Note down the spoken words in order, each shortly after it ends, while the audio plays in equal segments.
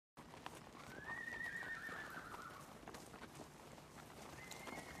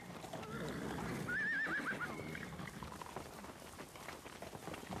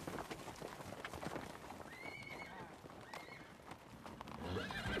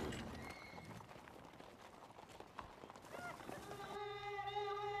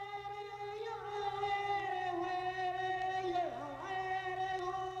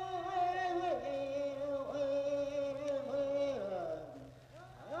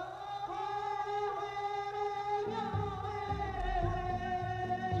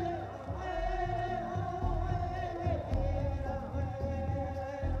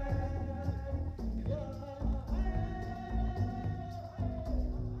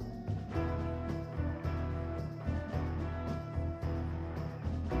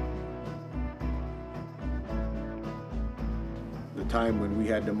The time when we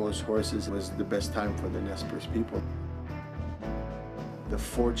had the most horses was the best time for the Nez Perce people. The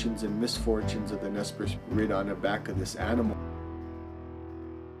fortunes and misfortunes of the Nez Perce rid on the back of this animal.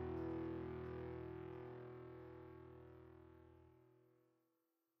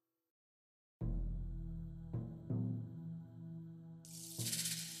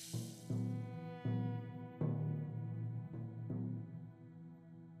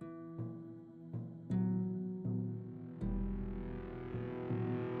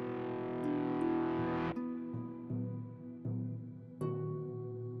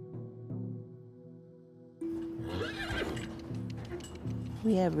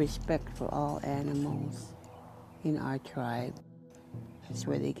 We have respect for all animals in our tribe. That's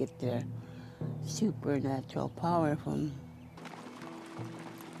where they get their supernatural power from.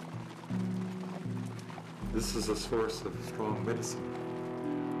 This is a source of strong medicine.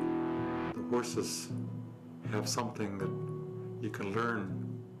 The horses have something that you can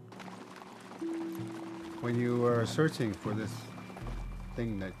learn. When you are searching for this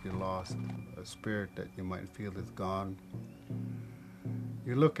thing that you lost, a spirit that you might feel is gone,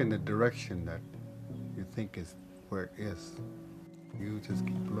 you look in the direction that you think is where it is. You just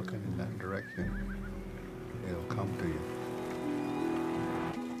keep looking in that direction. It'll come to you.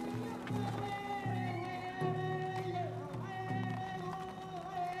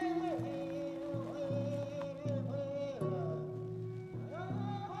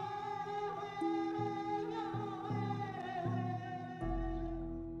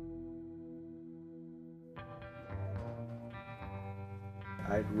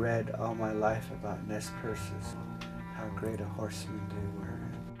 I'd read all my life about Nez Perces, how great a horseman they were.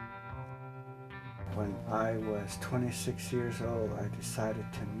 When I was 26 years old, I decided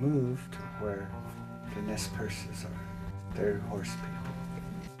to move to where the Nez Perces are. They're horse people.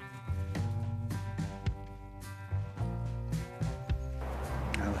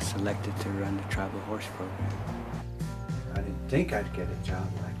 I was selected to run the tribal horse program. I didn't think I'd get a job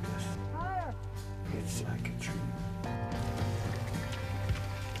like this. It's like a dream.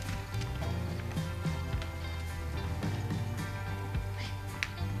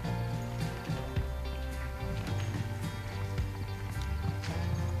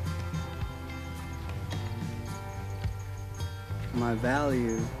 My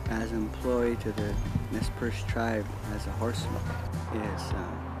value as employee to the Nez Perce tribe as a horseman is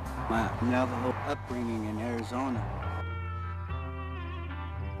my Navajo upbringing in Arizona.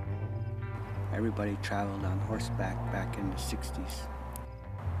 Everybody traveled on horseback back in the 60s.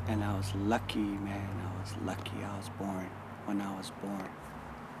 And I was lucky, man, I was lucky I was born when I was born.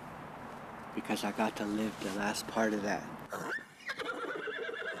 Because I got to live the last part of that.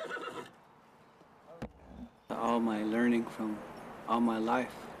 All my learning from all my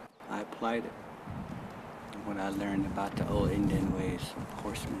life, I applied it. What I learned about the old Indian ways of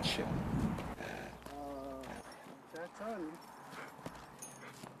horsemanship.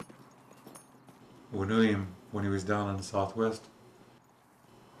 We knew him when he was down in the Southwest.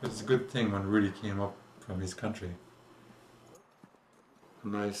 It was a good thing when Rudy came up from his country.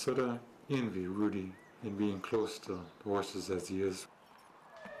 And I sort of envy Rudy in being close to the horses as he is.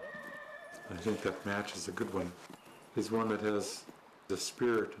 I think that match is a good one. He's one that has the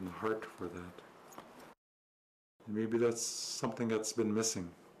spirit and the heart for that. And maybe that's something that's been missing.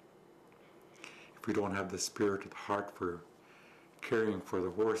 If we don't have the spirit or the heart for caring for the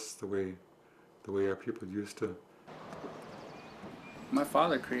horse the way our people used to. My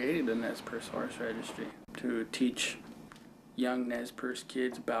father created the Nez Perce Horse Registry to teach young Nez Perce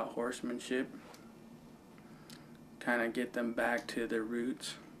kids about horsemanship, kind of get them back to their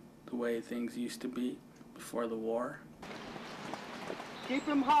roots, the way things used to be before the war. Keep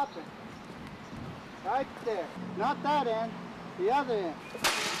him hopping. Right there. Not that end, the other end.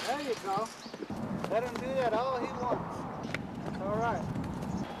 There you go. Let him do that all he wants. It's all right.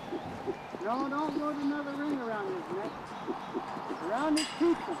 No, don't put another ring around his neck. Around his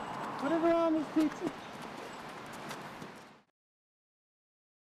teeth. Put it around his teeth.